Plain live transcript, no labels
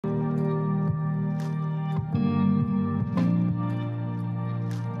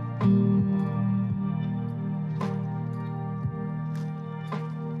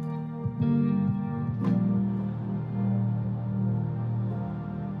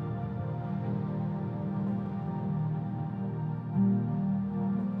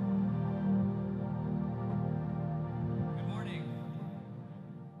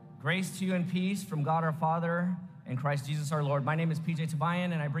Grace to you and peace from God our Father and Christ Jesus our Lord. My name is PJ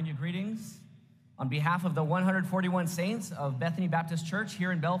Tobian, and I bring you greetings on behalf of the 141 saints of Bethany Baptist Church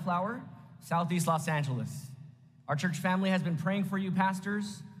here in Bellflower, Southeast Los Angeles. Our church family has been praying for you,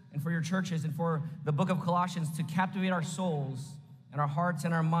 pastors, and for your churches, and for the book of Colossians to captivate our souls and our hearts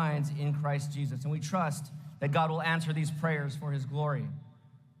and our minds in Christ Jesus. And we trust that God will answer these prayers for his glory.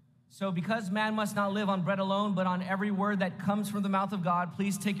 So because man must not live on bread alone, but on every word that comes from the mouth of God,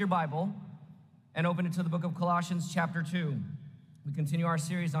 please take your Bible and open it to the book of Colossians chapter 2. We continue our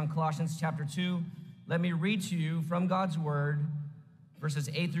series on Colossians chapter 2. Let me read to you from God's word, verses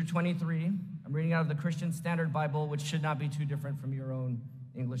 8 through 23. I'm reading out of the Christian Standard Bible, which should not be too different from your own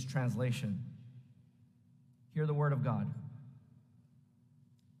English translation. Hear the word of God.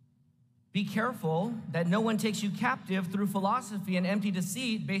 Be careful that no one takes you captive through philosophy and empty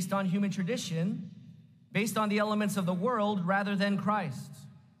deceit based on human tradition, based on the elements of the world rather than Christ.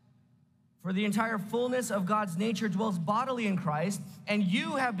 For the entire fullness of God's nature dwells bodily in Christ, and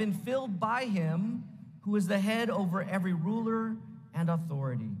you have been filled by him who is the head over every ruler and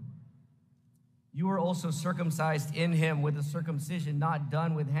authority. You were also circumcised in him with a circumcision not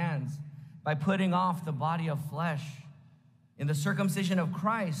done with hands, by putting off the body of flesh, in the circumcision of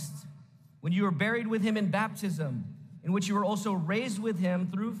Christ, when you were buried with him in baptism, in which you were also raised with him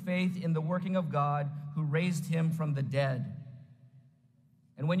through faith in the working of God who raised him from the dead.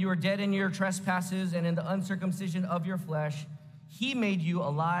 And when you were dead in your trespasses and in the uncircumcision of your flesh, he made you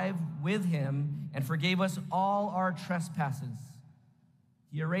alive with him and forgave us all our trespasses.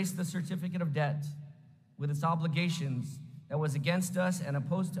 He erased the certificate of debt with its obligations that was against us and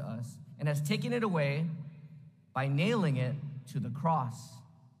opposed to us, and has taken it away by nailing it to the cross.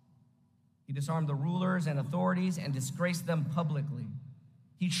 He disarmed the rulers and authorities and disgraced them publicly.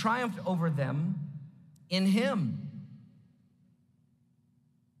 He triumphed over them in him.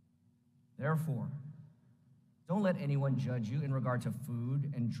 Therefore, don't let anyone judge you in regard to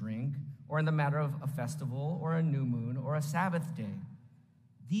food and drink, or in the matter of a festival, or a new moon, or a Sabbath day.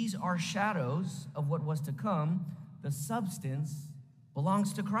 These are shadows of what was to come. The substance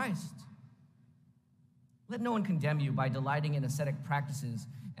belongs to Christ. Let no one condemn you by delighting in ascetic practices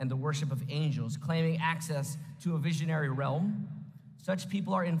and the worship of angels, claiming access to a visionary realm. Such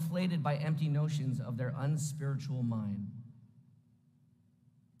people are inflated by empty notions of their unspiritual mind.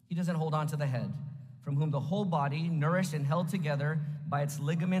 He doesn't hold on to the head, from whom the whole body, nourished and held together by its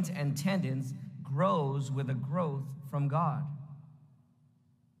ligaments and tendons, grows with a growth from God.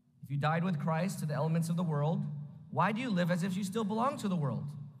 If you died with Christ to the elements of the world, why do you live as if you still belong to the world?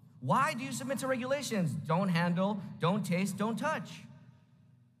 Why do you submit to regulations? Don't handle, don't taste, don't touch.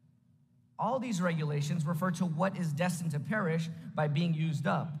 All these regulations refer to what is destined to perish by being used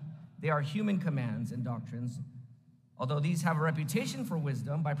up. They are human commands and doctrines. Although these have a reputation for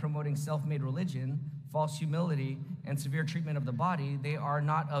wisdom by promoting self-made religion, false humility, and severe treatment of the body, they are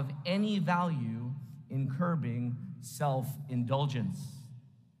not of any value in curbing self-indulgence.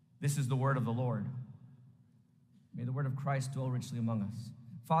 This is the word of the Lord. May the word of Christ dwell richly among us.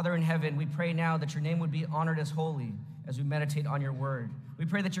 Father in heaven, we pray now that your name would be honored as holy as we meditate on your word. We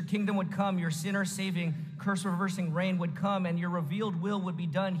pray that your kingdom would come, your sinner-saving, curse-reversing reign would come, and your revealed will would be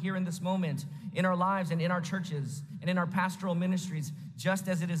done here in this moment, in our lives and in our churches and in our pastoral ministries, just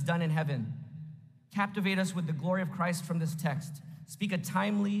as it is done in heaven. Captivate us with the glory of Christ from this text. Speak a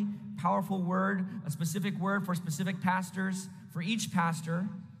timely, powerful word, a specific word for specific pastors, for each pastor,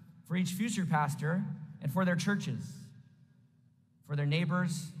 for each future pastor, and for their churches, for their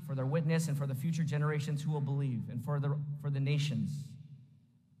neighbors, for their witness, and for the future generations who will believe, and for the nations,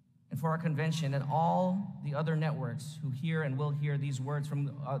 and for our convention and all the other networks who hear and will hear these words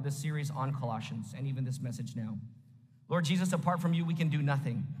from this series on Colossians, and even this message now. Lord Jesus, apart from you, we can do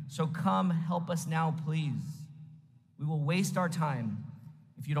nothing. So come, help us now, please. We will waste our time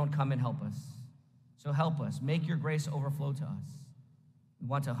if you don't come and help us. So help us. Make your grace overflow to us. We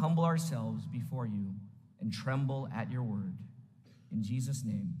want to humble ourselves before you and tremble at your word. In Jesus'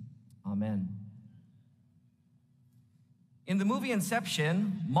 name, amen. In the movie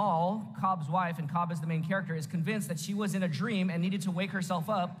Inception, Mal, Cobb's wife, and Cobb is the main character, is convinced that she was in a dream and needed to wake herself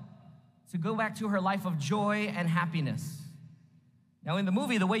up to go back to her life of joy and happiness. Now, in the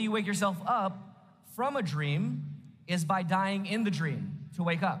movie, the way you wake yourself up from a dream is by dying in the dream to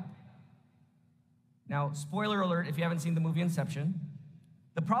wake up. Now, spoiler alert if you haven't seen the movie Inception,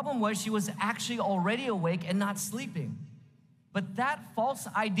 the problem was she was actually already awake and not sleeping. But that false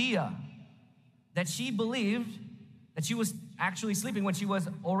idea that she believed that she was actually sleeping when she was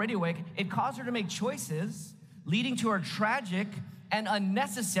already awake, it caused her to make choices leading to her tragic and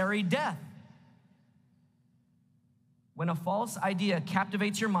unnecessary death. When a false idea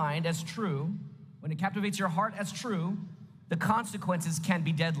captivates your mind as true, when it captivates your heart as true, the consequences can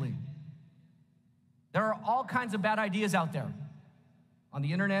be deadly. There are all kinds of bad ideas out there on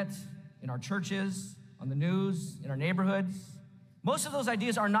the internet, in our churches, on the news, in our neighborhoods. Most of those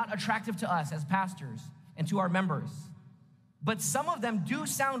ideas are not attractive to us as pastors and to our members. But some of them do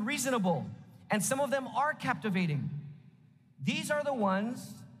sound reasonable, and some of them are captivating. These are the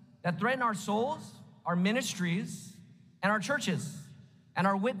ones that threaten our souls, our ministries, and our churches, and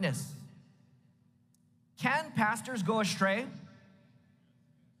our witness. Can pastors go astray?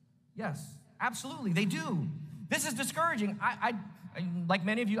 Yes, absolutely, they do. This is discouraging. I like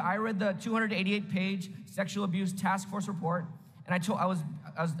many of you, I read the 288-page sexual abuse task force report, and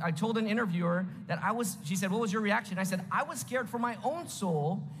I told an interviewer that she said, what was your reaction? I said, I was scared for my own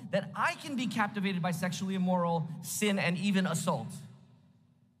soul that I can be captivated by sexually immoral sin and even assault.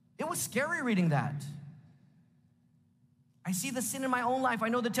 It was scary reading that. I see the sin in my own life. I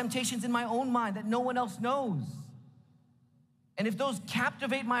know the temptations in my own mind that no one else knows. And if those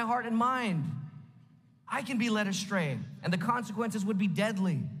captivate my heart and mind, I can be led astray, and the consequences would be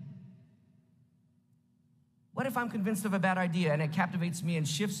deadly. What if I'm convinced of a bad idea and it captivates me and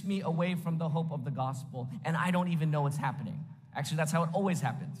shifts me away from the hope of the gospel, and I don't even know it's happening? Actually, that's how it always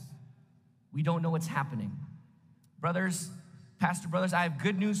happens. We don't know what's happening. Brothers, pastor brothers, I have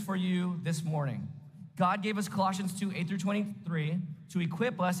good news for you this morning. God gave us Colossians 2, 8 through 23 to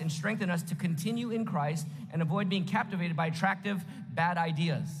equip us and strengthen us to continue in Christ and avoid being captivated by attractive, bad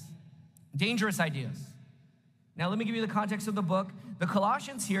ideas, dangerous ideas. Now, let me give you the context of the book. The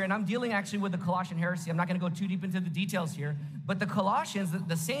Colossians here, and I'm dealing actually with the Colossian heresy. I'm not going to go too deep into the details here, but the Colossians,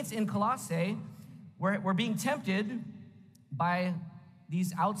 the saints in Colossae, were being tempted by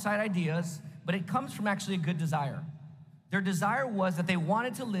these outside ideas, but it comes from actually a good desire. Their desire was that they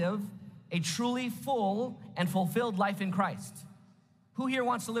wanted to live a truly full and fulfilled life in Christ. Who here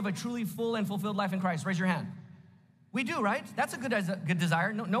wants to live a truly full and fulfilled life in Christ? Raise your hand. We do, right? That's a good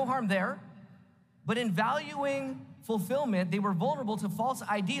desire. No harm there. But in valuing fulfillment, they were vulnerable to false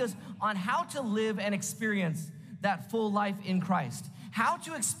ideas on how to live and experience that full life in Christ. How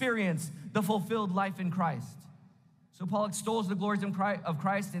to experience the fulfilled life in Christ. So Paul extols the glories of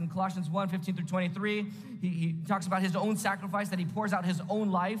Christ in Colossians 1, 15 through 23. He talks about his own sacrifice, that he pours out his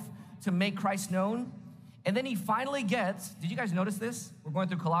own life to make Christ known. And then he finally gets, did you guys notice this? We're going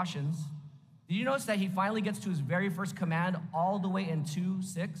through Colossians. Did you notice that he finally gets to his very first command all the way in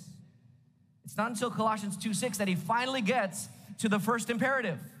 2:6? It's not until Colossians 2:6 that he finally gets to the first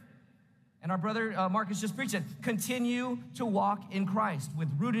imperative. And our brother Marcus just preached it. Continue to walk in Christ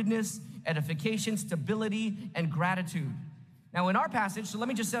with rootedness, edification, stability, and gratitude. Now in our passage, so let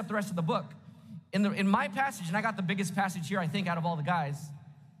me just set up the rest of the book. In my passage, and I got the biggest passage here, I think, out of all the guys,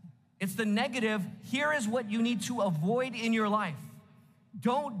 it's the negative. Here is what you need to avoid in your life.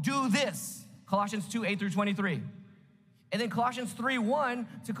 Don't do this. Colossians 2, 8 through 23. And then Colossians 3:1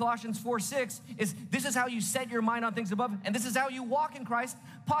 to Colossians 4:6 is this is how you set your mind on things above, and this is how you walk in Christ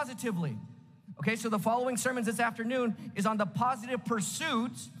positively. Okay, so the following sermons this afternoon is on the positive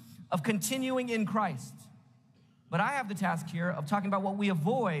pursuit of continuing in Christ. But I have the task here of talking about what we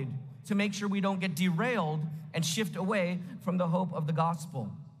avoid to make sure we don't get derailed and shift away from the hope of the gospel.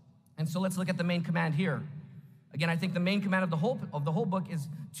 And so let's look at the main command here. Again, I think the main command of the whole book is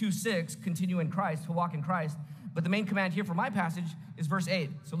 2:6, continue in Christ, to walk in Christ. But the main command here for my passage is verse 8.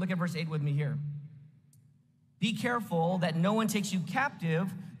 So look at verse 8 with me here. Be careful that no one takes you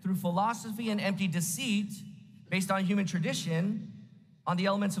captive through philosophy and empty deceit based on human tradition, on the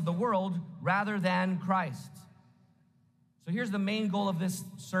elements of the world, rather than Christ. So here's the main goal of this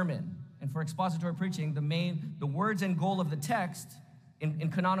sermon. And for expository preaching, the words and goal of the text in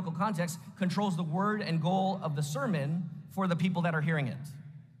canonical context controls the word and goal of the sermon for the people that are hearing it.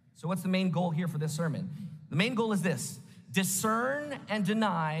 So what's the main goal here for this sermon? The main goal is this: discern and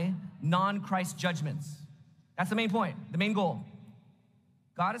deny non-Christ judgments. That's the main point, the main goal.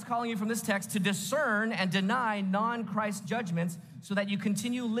 God is calling you from this text to discern and deny non-Christ judgments so that you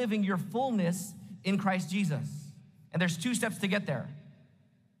continue living your fullness in Christ Jesus. And there's 2 steps to get there.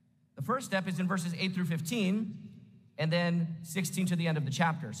 The first step is in verses 8 through 15, and then 16 to the end of the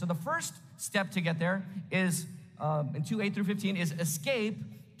chapter. So the first step to get there is, in 2, 8 through 15, is escape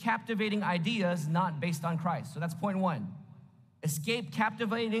captivating ideas not based on Christ. So that's point 1. Escape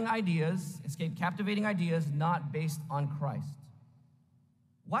captivating ideas not based on Christ.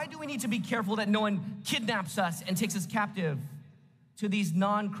 Why do we need to be careful that no one kidnaps us and takes us captive to these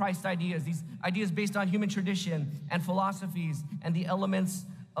non-Christ ideas, these ideas based on human tradition and philosophies and the elements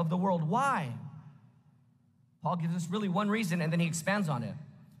of the world? Why? Paul gives us really one reason, and then he expands on it.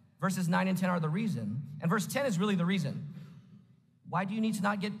 Verses 9 and 10 are the reason. And verse 10 is really the reason. Why do you need to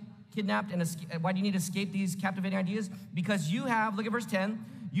not get kidnapped and why do you need to escape these captivating ideas? Because you have, look at verse 10,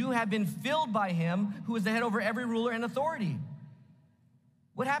 you have been filled by him who is the head over every ruler and authority.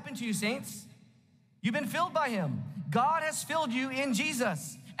 What happened to you, saints? You've been filled by him. God has filled you in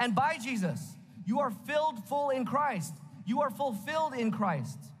Jesus and by Jesus. You are filled full in Christ. You are fulfilled in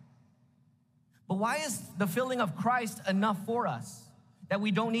Christ. But why is the filling of Christ enough for us that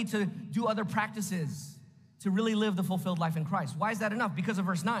we don't need to do other practices to really live the fulfilled life in Christ? Why is that enough? Because of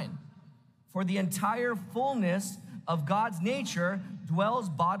verse 9. For the entire fullness of God's nature dwells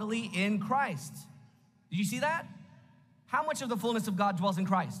bodily in Christ. Did you see that? How much of the fullness of God dwells in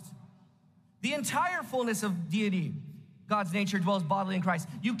Christ? The entire fullness of deity, God's nature, dwells bodily in Christ.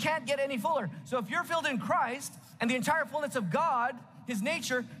 You can't get any fuller. So if you're filled in Christ and the entire fullness of God, his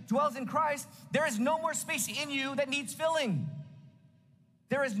nature, dwells in Christ, there is no more space in you that needs filling.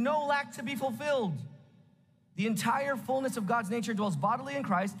 There is no lack to be fulfilled. The entire fullness of God's nature dwells bodily in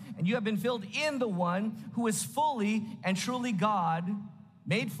Christ, and you have been filled in the one who is fully and truly God,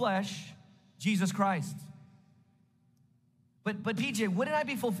 made flesh, Jesus Christ. But PJ, wouldn't I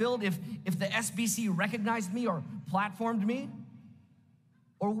be fulfilled if the SBC recognized me or platformed me?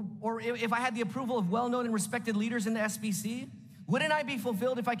 Or if I had the approval of well-known and respected leaders in the SBC? Wouldn't I be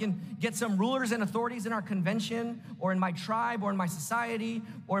fulfilled if I can get some rulers and authorities in our convention or in my tribe or in my society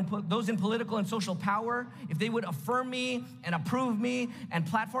or in those in political and social power, if they would affirm me and approve me and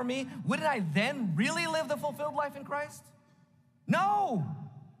platform me, wouldn't I then really live the fulfilled life in Christ? No.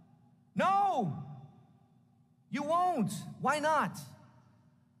 You won't. Why not?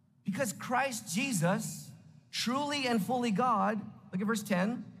 Because Christ Jesus, truly and fully God, look at verse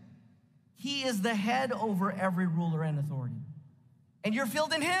 10, he is the head over every ruler and authority. And you're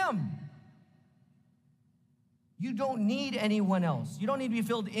filled in him. You don't need anyone else. You don't need to be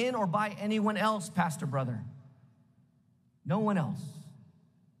filled in or by anyone else, pastor brother. No one else.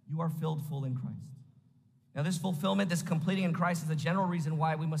 You are filled full in Christ. Now, this fulfillment, this completing in Christ is the general reason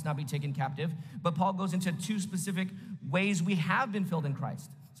why we must not be taken captive. But Paul goes into two specific ways we have been filled in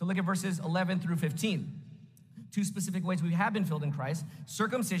Christ. So look at verses 11 through 15. Two specific ways we have been filled in Christ: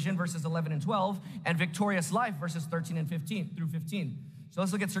 circumcision, verses 11 and 12, and victorious life, verses 13 and 15 through 15. So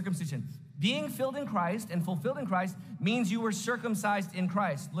let's look at circumcision. Being filled in Christ and fulfilled in Christ means you were circumcised in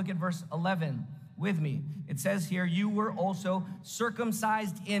Christ. Look at verse 11 with me. It says here, you were also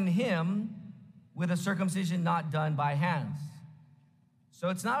circumcised in him with a circumcision not done by hands. So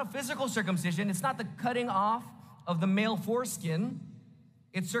it's not a physical circumcision. It's not the cutting off of the male foreskin.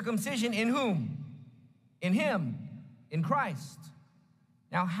 It's circumcision in whom? In him, in Christ.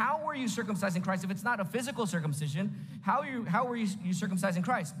 Now, how were you circumcised in Christ? If it's not a physical circumcision, how were you circumcised in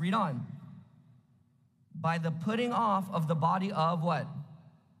Christ? Read on. By the putting off of the body of what?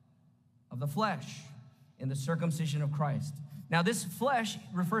 Of the flesh, in the circumcision of Christ. Now, this flesh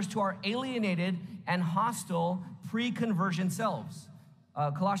refers to our alienated and hostile pre-conversion selves.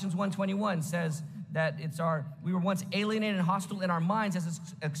 Colossians 1:21 says that we were once alienated and hostile in our minds as it's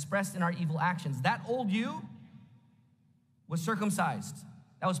expressed in our evil actions. That old you was circumcised.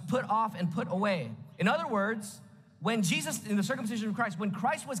 That was put off and put away. In other words, when Jesus, in the circumcision of Christ, when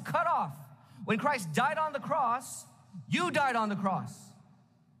Christ was cut off, when Christ died on the cross, you died on the cross.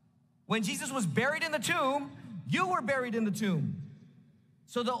 When Jesus was buried in the tomb, you were buried in the tomb.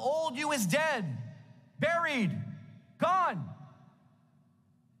 So the old you is dead, buried, gone.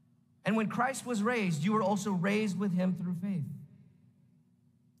 And when Christ was raised, you were also raised with him through faith.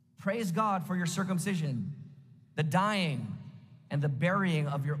 Praise God for your circumcision, the dying and the burying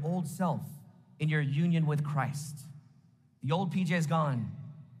of your old self in your union with Christ. The old PJ is gone.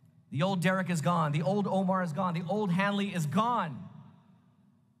 The old Derek is gone. The old Omar is gone. The old Hanley is gone.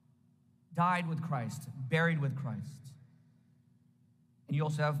 Died with Christ, buried with Christ. And you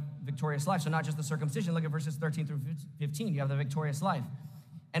also have victorious life. So not just the circumcision. Look at verses 13 through 15. You have the victorious life.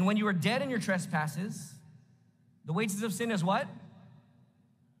 And when you were dead in your trespasses, the wages of sin is what?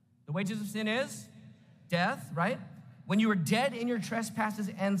 The wages of sin is death, right? When you were dead in your trespasses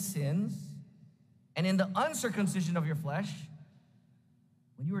and sins, and in the uncircumcision of your flesh,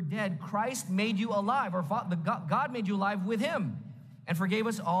 when you were dead, Christ made you alive, or God made you alive with him and forgave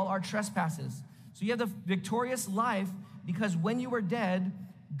us all our trespasses. So you have the victorious life because when you were dead,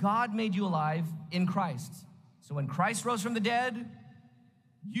 God made you alive in Christ. So when Christ rose from the dead,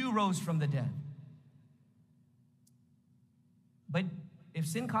 you rose from the dead. But if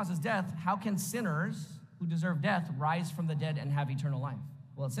sin causes death, how can sinners who deserve death rise from the dead and have eternal life?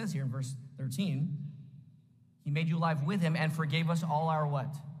 Well, it says here in verse 13, he made you alive with him and forgave us all our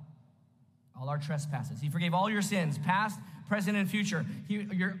what? all our trespasses. He forgave all your sins, past, present, and future.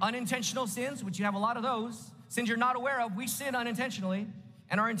 Your unintentional sins, which you have a lot of those, sins you're not aware of, we sin unintentionally,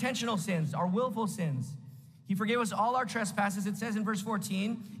 and our intentional sins, our willful sins. He forgave us all our trespasses. It says in verse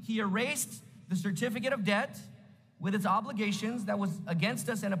 14, he erased the certificate of debt with its obligations that was against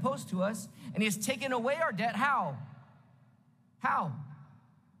us and opposed to us, and he has taken away our debt. How? How?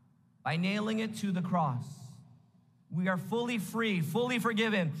 By nailing it to the cross. We are fully free, fully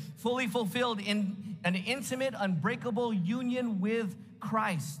forgiven, fully fulfilled in an intimate, unbreakable union with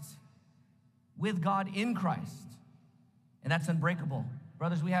Christ, with God in Christ. And that's unbreakable.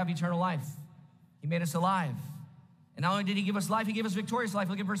 Brothers, we have eternal life. He made us alive. And not only did he give us life, he gave us victorious life.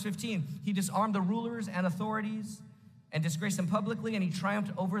 Look at verse 15. He disarmed the rulers and authorities and disgraced them publicly, and he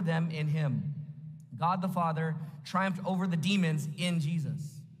triumphed over them in him. God the Father triumphed over the demons in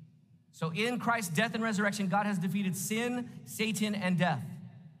Jesus. So in Christ's death and resurrection, God has defeated sin, Satan, and death.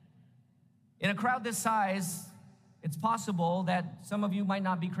 In a crowd this size, it's possible that some of you might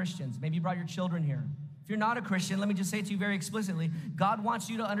not be Christians. Maybe you brought your children here. If you're not a Christian, let me just say to you very explicitly, God wants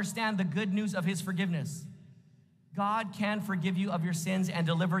you to understand the good news of his forgiveness. God can forgive you of your sins and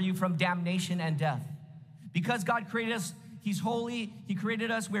deliver you from damnation and death. Because God created us, he's holy, he created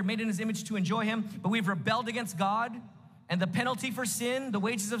us, we're made in his image to enjoy him, but we've rebelled against God, and the penalty for sin, the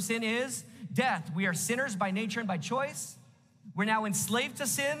wages of sin is death. We are sinners by nature and by choice. We're now enslaved to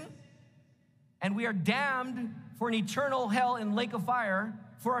sin, and we are damned for an eternal hell and lake of fire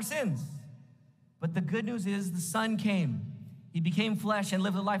for our sins. But the good news is the Son came. He became flesh and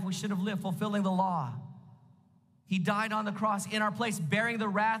lived the life we should have lived, fulfilling the law. He died on the cross in our place, bearing the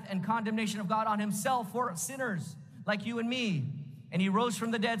wrath and condemnation of God on himself for sinners like you and me. And he rose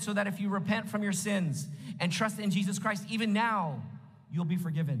from the dead so that if you repent from your sins and trust in Jesus Christ, even now, you'll be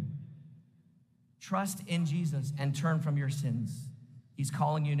forgiven. Trust in Jesus and turn from your sins. He's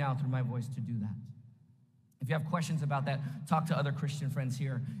calling you now through my voice to do that. If you have questions about that, talk to other Christian friends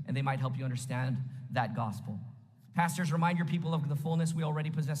here, and they might help you understand that gospel. Pastors, remind your people of the fullness we already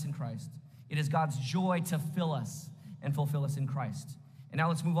possess in Christ. It is God's joy to fill us and fulfill us in Christ. And now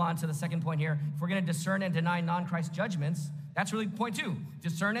let's move on to the second point here. If we're going to discern and deny non-Christ judgments, that's really point 2.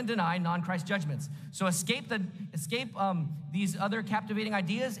 Discern and deny non-Christ judgments. So escape these other captivating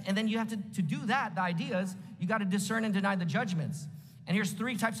ideas, and then you have to do that, the ideas, you got to discern and deny the judgments. And here's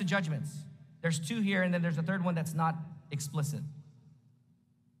 3 types of judgments. There's 2 here, and then there's a third one that's not explicit.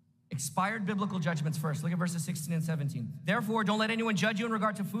 Expired biblical judgments first. Look at verses 16 and 17. Therefore, don't let anyone judge you in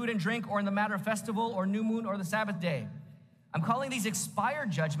regard to food and drink or in the matter of festival or new moon or the Sabbath day. I'm calling these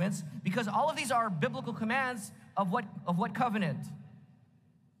expired judgments because all of these are biblical commands of what covenant?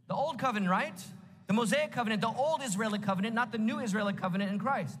 The old covenant, right? The Mosaic covenant, the old Israelite covenant, not the new Israelite covenant in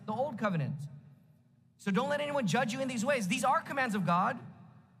Christ, the old covenant. So don't let anyone judge you in these ways. These are commands of God,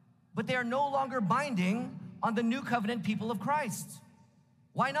 but they are no longer binding on the new covenant people of Christ.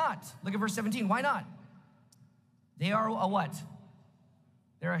 Why not? Look at verse 17. Why not? They are a what?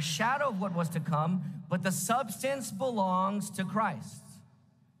 They're a shadow of what was to come, but the substance belongs to Christ.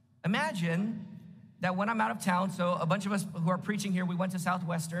 Imagine that when I'm out of town, so a bunch of us who are preaching here, we went to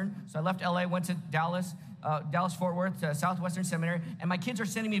Southwestern. So I left LA, went to Dallas, Fort Worth, to Southwestern Seminary, and my kids are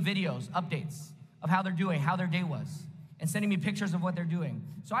sending me videos, updates of how they're doing, how their day was, and sending me pictures of what they're doing.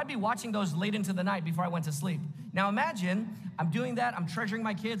 So I'd be watching those late into the night before I went to sleep. Now imagine I'm doing that, I'm treasuring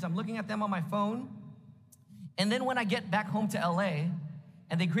my kids, I'm looking at them on my phone, and then when I get back home to LA,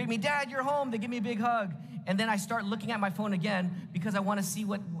 and they greet me, Dad, you're home, they give me a big hug, and then I start looking at my phone again because I want to see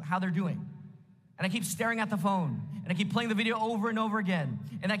how they're doing. And I keep staring at the phone, and I keep playing the video over and over again,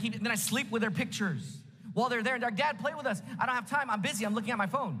 and then I sleep with their pictures while they're there, and they're like, Dad, play with us. I don't have time, I'm busy, I'm looking at my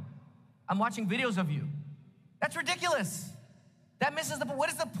phone. I'm watching videos of you. That's ridiculous. That misses the point. What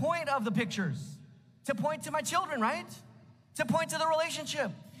is the point of the pictures? To point to my children, right? To point to the relationship.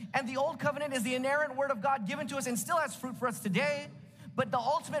 And the old covenant is the inerrant word of God given to us and still has fruit for us today. But the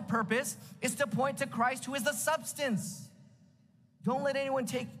ultimate purpose is to point to Christ, who is the substance. Don't let anyone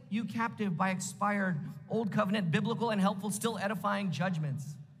take you captive by expired old covenant, biblical and helpful, still edifying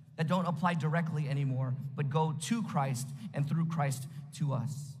judgments that don't apply directly anymore, but go to Christ and through Christ to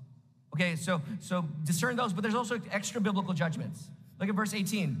us. Okay, so discern those, but there's also extra biblical judgments. Look at verse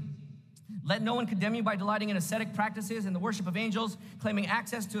 18. Let no one condemn you by delighting in ascetic practices and the worship of angels, claiming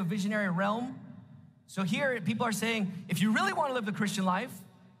access to a visionary realm. So here, people are saying, if you really want to live the Christian life,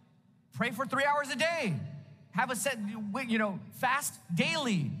 pray for 3 hours a day. Have fast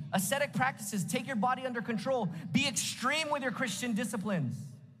daily. Ascetic practices, take your body under control. Be extreme with your Christian disciplines.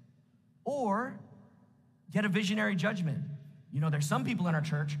 Or get a visionary judgment. There's some people in our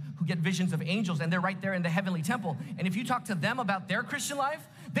church who get visions of angels, and they're right there in the heavenly temple. And if you talk to them about their Christian life,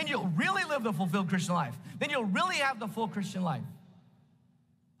 then you'll really live the fulfilled Christian life. Then you'll really have the full Christian life.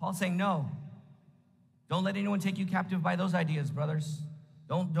 Paul's saying, no. Don't let anyone take you captive by those ideas, brothers.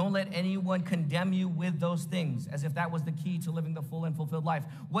 Don't let anyone condemn you with those things, as if that was the key to living the full and fulfilled life.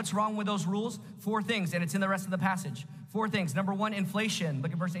 What's wrong with those rules? 4 things, and it's in the rest of the passage. 4 things. Number 1, inflation.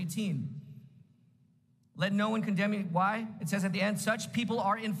 Look at verse 18. Let no one condemn you. Why? It says at the end, such people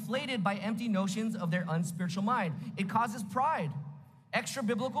are inflated by empty notions of their unspiritual mind. It causes pride. Extra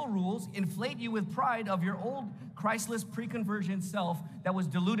biblical rules inflate you with pride of your old Christless pre-conversion self that was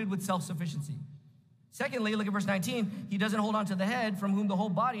diluted with self-sufficiency. Secondly, look at verse 19. He doesn't hold on to the head, from whom the whole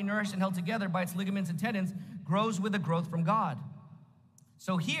body, nourished and held together by its ligaments and tendons, grows with the growth from God.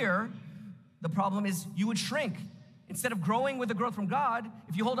 So here, the problem is you would shrink. Instead of growing with the growth from God,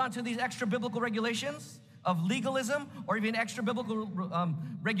 if you hold on to these extra biblical regulations of legalism, or even extra biblical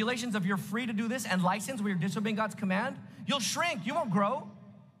regulations of you're free to do this and license where you're disobeying God's command, you'll shrink. You won't grow.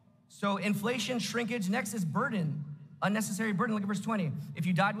 So inflation, shrinkage. Next is burden. Unnecessary burden. Look at verse 20. If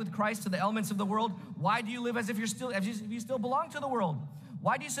you died with Christ to the elements of the world, why do you live as if you still belong to the world?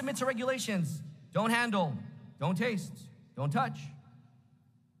 Why do you submit to regulations? Don't handle, don't taste, don't touch.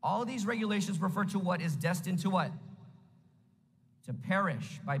 All these regulations refer to what is destined to what? To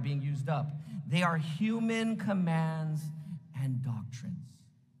perish by being used up. They are human commands and doctrines.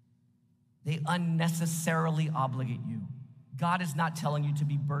 They unnecessarily obligate you. God is not telling you to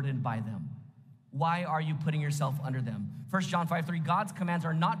be burdened by them. Why are you putting yourself under them? 1 John 5:3, God's commands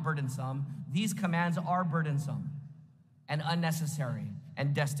are not burdensome. These commands are burdensome and unnecessary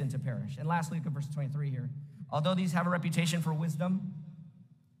and destined to perish. And lastly, look at verse 23 here. Although these have a reputation for wisdom,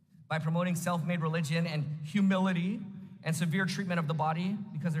 by promoting self-made religion and humility and severe treatment of the body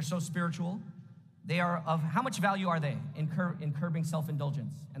because they're so spiritual, they are of, how much value are they in curbing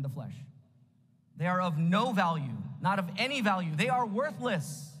self-indulgence and the flesh? They are of no value, not of any value. They are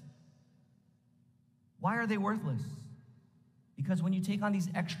worthless. Why are they worthless? Because when you take on these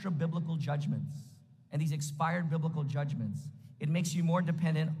extra biblical judgments and these expired biblical judgments, it makes you more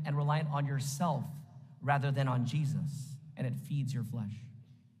dependent and reliant on yourself rather than on Jesus, and it feeds your flesh.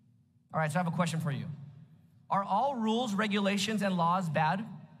 All right, so I have a question for you. Are all rules, regulations, and laws bad?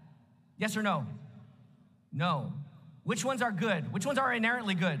 Yes or no? No. Which ones are good? Which ones are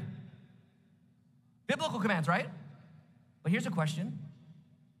inherently good? Biblical commands, right? But here's a question.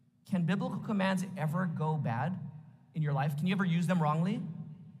 Can biblical commands ever go bad in your life? Can you ever use them wrongly?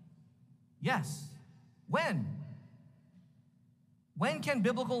 Yes. When? When can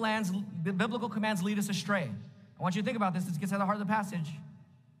biblical commands lead us astray? I want you to think about this. This gets at the heart of the passage.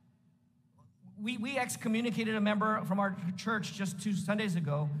 We excommunicated a member from our church just 2 Sundays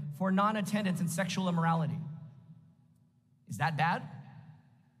ago for non-attendance and sexual immorality. Is that bad?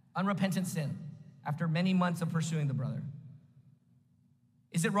 Unrepentant sin after many months of pursuing the brother.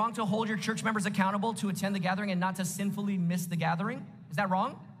 Is it wrong to hold your church members accountable to attend the gathering and not to sinfully miss the gathering? Is that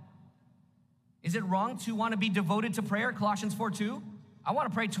wrong? Is it wrong to want to be devoted to prayer? Colossians 4:2. I want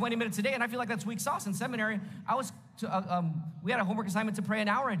to pray 20 minutes a day, and I feel like that's weak sauce. In seminary, we had a homework assignment to pray an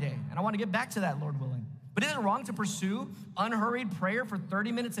hour a day, and I want to get back to that, Lord willing. But is it wrong to pursue unhurried prayer for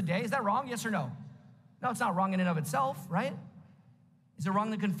 30 minutes a day? Is that wrong? Yes or no? No, it's not wrong in and of itself, right? Is it wrong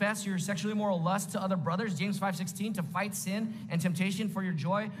to confess your sexually immoral lust to other brothers? James 5:16, to fight sin and temptation for your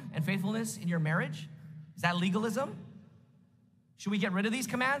joy and faithfulness in your marriage? Is that legalism? Should we get rid of these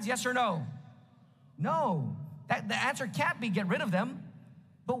commands? Yes or no? No. The answer can't be get rid of them.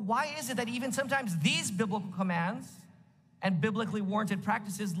 But why is it that even sometimes these biblical commands and biblically warranted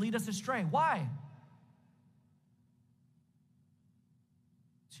practices lead us astray? Why?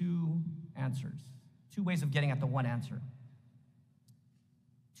 2 answers. 2 ways of getting at the one answer.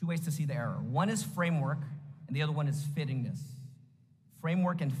 2 ways to see the error. One is framework, and the other one is fittingness.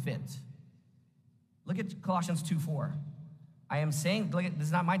 Framework and fit. Look at Colossians 2:4. I am saying, this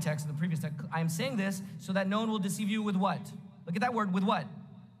is not my text, the previous text. I am saying this so that no one will deceive you with what? Look at that word, with what?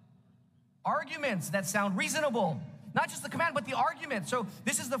 Arguments that sound reasonable. Not just the command, but the argument. So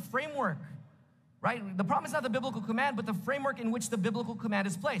this is the framework, right? The problem is not the biblical command, but the framework in which the biblical command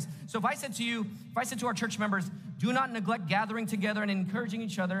is placed. So if I said to our church members, do not neglect gathering together and encouraging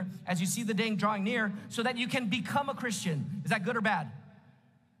each other as you see the day drawing near so that you can become a Christian. Is that good or bad?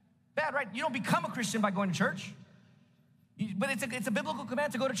 Bad, right? You don't become a Christian by going to church. But it's a biblical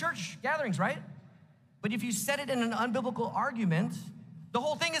command to go to church gatherings, right? But if you set it in an unbiblical argument, the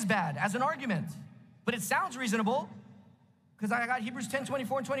whole thing is bad as an argument. But it sounds reasonable because I got Hebrews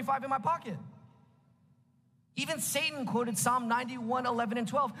 10:24 and 25 in my pocket. Even Satan quoted Psalm 91:11 and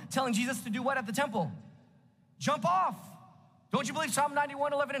 12, telling Jesus to do what at the temple? Jump off. Don't you believe Psalm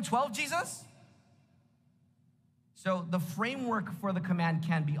 91, 11, and 12, Jesus? So the framework for the command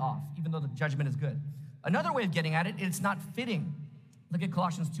can be off, even though the judgment is good. Another way of getting at it, it's not fitting. Look at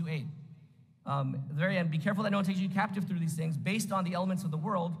Colossians 2:8. At the very end, be careful that no one takes you captive through these things based on the elements of the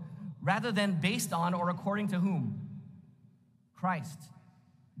world, rather than based on or according to whom? Christ.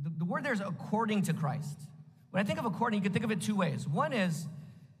 The word there is according to Christ. When I think of according, you can think of it two ways. One is,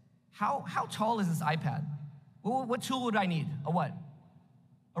 how tall is this iPad? Well, what tool would I need? A what?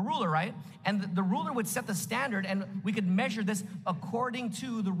 A ruler, right? And the ruler would set the standard, and we could measure this according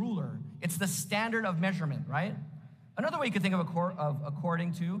to the ruler. It's the standard of measurement, right? Another way you could think of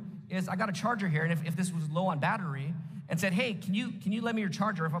according to is, I got a charger here, and if this was low on battery, and said, hey, can you lend me your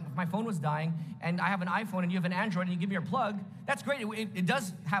charger if my phone was dying, and I have an iPhone and you have an Android, and you give me your plug, that's great. It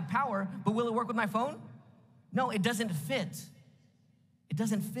does have power, but will it work with my phone? No, it doesn't fit. It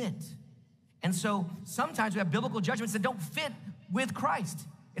doesn't fit. And so sometimes we have biblical judgments that don't fit with Christ.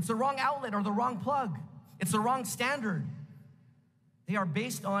 It's the wrong outlet or the wrong plug. It's the wrong standard. They are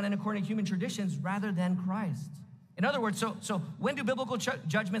based on and according to human traditions rather than Christ. In other words, so when do biblical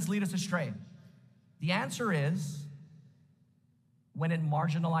judgments lead us astray? The answer is when it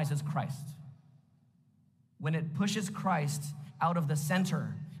marginalizes Christ. When it pushes Christ out of the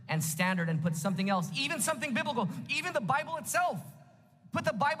center and standard and puts something else, even something biblical, even the Bible itself. Put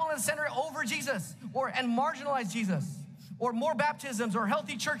the Bible in the center over Jesus, and marginalize Jesus, or more baptisms, or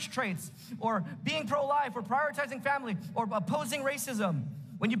healthy church traits, or being pro-life, or prioritizing family, or opposing racism.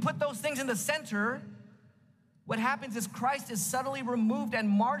 When you put those things in the center, what happens is Christ is subtly removed and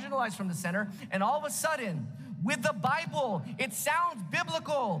marginalized from the center, and all of a sudden, with the Bible, it sounds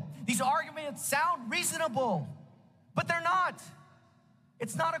biblical. These arguments sound reasonable, but they're not.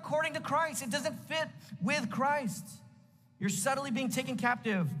 It's not according to Christ. It doesn't fit with Christ. You're subtly being taken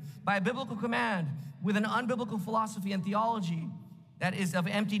captive by a biblical command with an unbiblical philosophy and theology that is of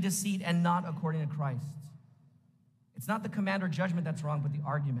empty deceit and not according to Christ. It's not the command or judgment that's wrong, but the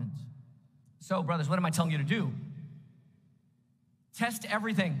argument. So, brothers, what am I telling you to do? Test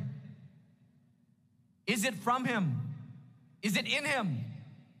everything. Is it from him? Is it in him?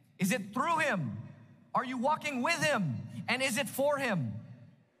 Is it through him? Are you walking with him? And is it for him?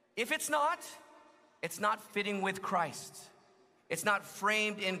 If it's not fitting with Christ. It's not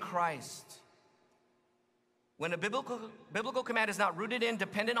framed in Christ. When a biblical command is not rooted in,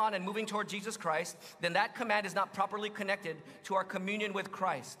 dependent on, and moving toward Jesus Christ, then that command is not properly connected to our communion with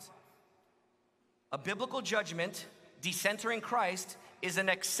Christ. A biblical judgment decentering Christ is an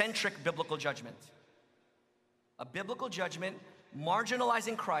eccentric biblical judgment. A biblical judgment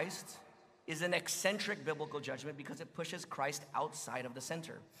marginalizing Christ is an eccentric biblical judgment because it pushes Christ outside of the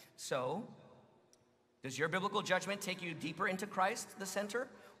center. So, does your biblical judgment take you deeper into Christ, the center,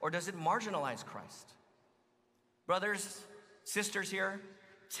 or does it marginalize Christ? Brothers, sisters here,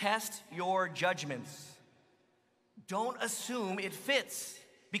 test your judgments. Don't assume it fits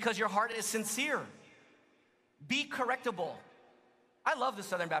because your heart is sincere. Be correctable. I love the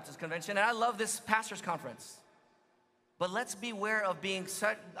Southern Baptist Convention and I love this pastor's conference. But let's beware of being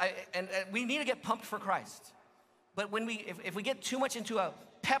such, and we need to get pumped for Christ. But if we get too much into a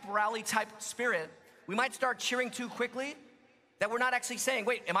pep rally type spirit, we might start cheering too quickly that we're not actually saying,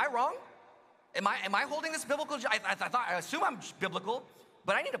 wait, am I wrong? Am I holding this biblical? I assume I'm biblical,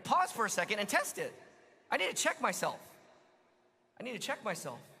 but I need to pause for a second and test it. I need to check myself.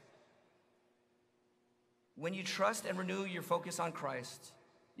 When you trust and renew your focus on Christ,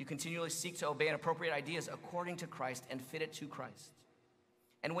 you continually seek to obey and appropriate ideas according to Christ and fit it to Christ.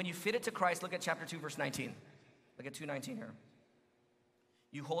 And when you fit it to Christ, look at chapter 2, verse 19. Look at 2:19 here.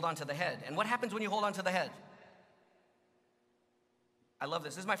 You hold on to the head. And what happens when you hold on to the head? I love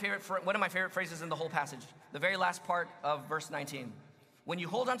this. This is one of my favorite phrases in the whole passage. The very last part of verse 19. When you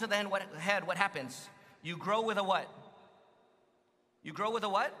hold on to the head, what happens? You grow with a what? You grow with a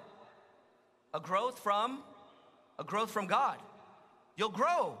what? A growth from God. You'll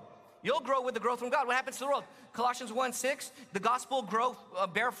grow. You'll grow with the growth from God. What happens to the world? Colossians 1:6, the gospel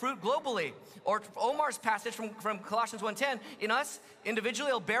bear fruit globally. Or Omar's passage from Colossians 1:10, in us, individually,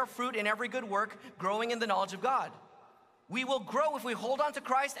 it'll bear fruit in every good work, growing in the knowledge of God. We will grow if we hold on to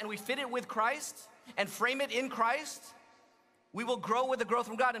Christ and we fit it with Christ and frame it in Christ. We will grow with the growth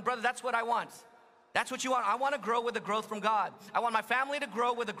from God. And brother, that's what I want. That's what you want. I want to grow with the growth from God. I want my family to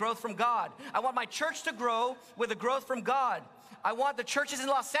grow with the growth from God. I want my church to grow with the growth from God. I want the churches in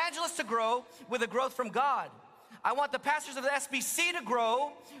Los Angeles to grow with the growth from God. I want the pastors of the SBC to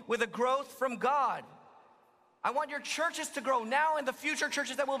grow with the growth from God. I want your churches to grow now and the future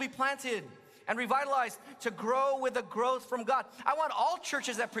churches that will be planted and revitalized to grow with the growth from God. I want all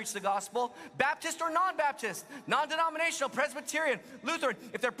churches that preach the gospel, Baptist or non-Baptist, non-denominational, Presbyterian, Lutheran,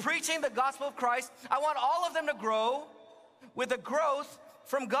 if they're preaching the gospel of Christ, I want all of them to grow with the growth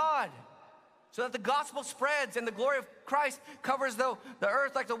from God, so that the gospel spreads and the glory of Christ covers the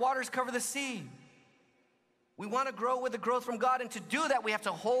earth like the waters cover the sea. We want to grow with the growth from God, and to do that, we have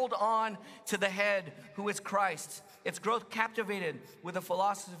to hold on to the head, who is Christ. It's growth captivated with the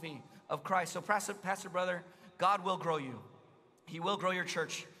philosophy of Christ. So Pastor brother, God will grow you. He will grow your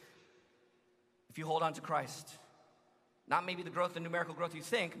church if you hold on to Christ. Not maybe the growth, the numerical growth you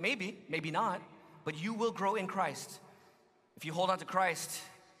think, maybe not, but you will grow in Christ if you hold on to Christ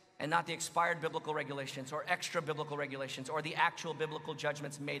and not the expired biblical regulations or extra biblical regulations or the actual biblical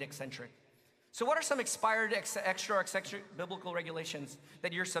judgments made eccentric. So what are some expired extra or eccentric biblical regulations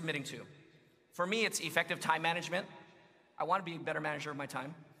that you're submitting to? For me, it's effective time management. I want to be a better manager of my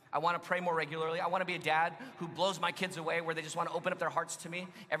time. I want to pray more regularly. I want to be a dad who blows my kids away, where they just want to open up their hearts to me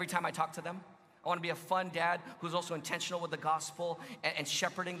every time I talk to them. I want to be a fun dad who's also intentional with the gospel and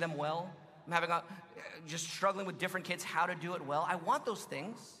shepherding them well. I'm just struggling with different kids how to do it well. I want those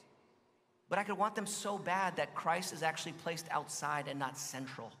things, but I could want them so bad that Christ is actually placed outside and not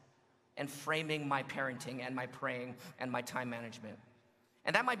central and framing my parenting and my praying and my time management.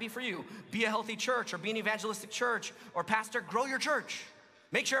 And that might be for you. Be a healthy church, or be an evangelistic church, or pastor, grow your church.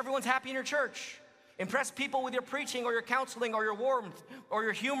 Make sure everyone's happy in your church. Impress people with your preaching or your counseling or your warmth or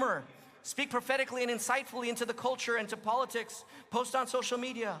your humor. Speak prophetically and insightfully into the culture and to politics. Post on social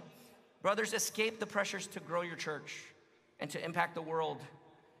media. Brothers, escape the pressures to grow your church and to impact the world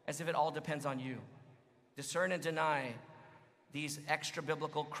as if it all depends on you. Discern and deny these extra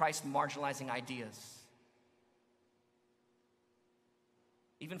biblical Christ marginalizing ideas.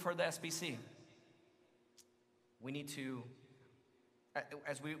 Even for the SBC, we need to,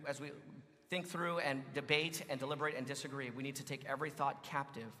 as we think through and debate and deliberate and disagree, we need to take every thought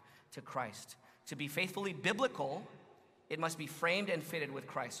captive to Christ. To be faithfully biblical, it must be framed and fitted with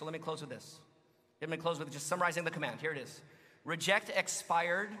Christ. So let me close with this. Let me close with just summarizing the command. Here it is. Reject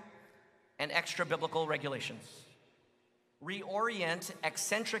expired and extra biblical regulations. Reorient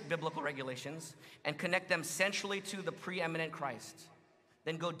eccentric biblical regulations and connect them centrally to the preeminent Christ.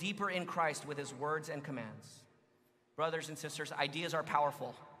 Then go deeper in Christ with his words and commands. Brothers and sisters, ideas are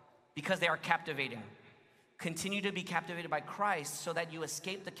powerful because they are captivating. Continue to be captivated by Christ so that you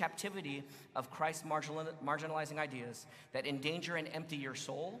escape the captivity of Christ's marginalizing ideas that endanger and empty your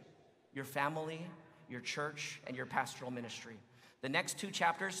soul, your family, your church, and your pastoral ministry. The next 2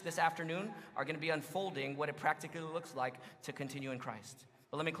 chapters this afternoon are going to be unfolding what it practically looks like to continue in Christ.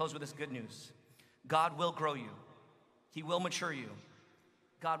 But let me close with this good news. God will grow you. He will mature you.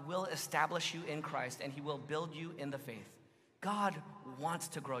 God will establish you in Christ, and he will build you in the faith. God wants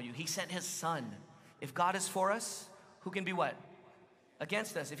to grow you. He sent his son. If God is for us, who can be what?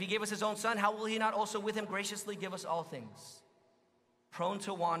 Against us. If he gave us his own son, how will he not also with him graciously give us all things? Prone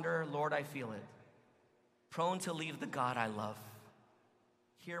to wander, Lord, I feel it. Prone to leave the God I love.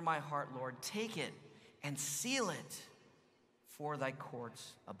 Hear my heart, Lord. Take it and seal it for thy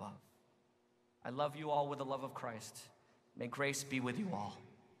courts above. I love you all with the love of Christ. May grace be with you all.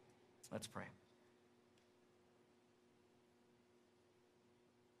 Let's pray.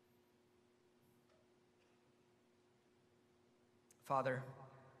 Father,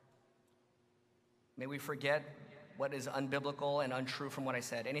 may we forget what is unbiblical and untrue from what I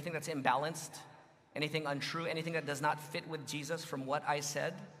said. Anything that's imbalanced, anything untrue, anything that does not fit with Jesus from what I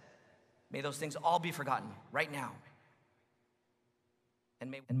said, may those things all be forgotten right now.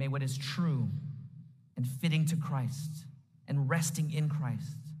 And may what is true and fitting to Christ and resting in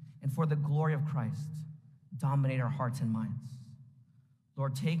Christ and for the glory of Christ dominate our hearts and minds.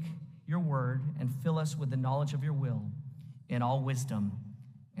 Lord, take your word and fill us with the knowledge of your will in all wisdom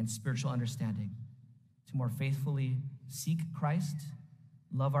and spiritual understanding to more faithfully seek Christ,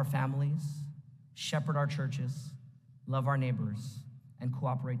 love our families, shepherd our churches, love our neighbors, and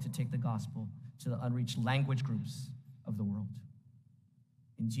cooperate to take the gospel to the unreached language groups of the world.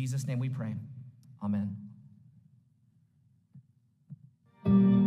 In Jesus' name we pray. Amen.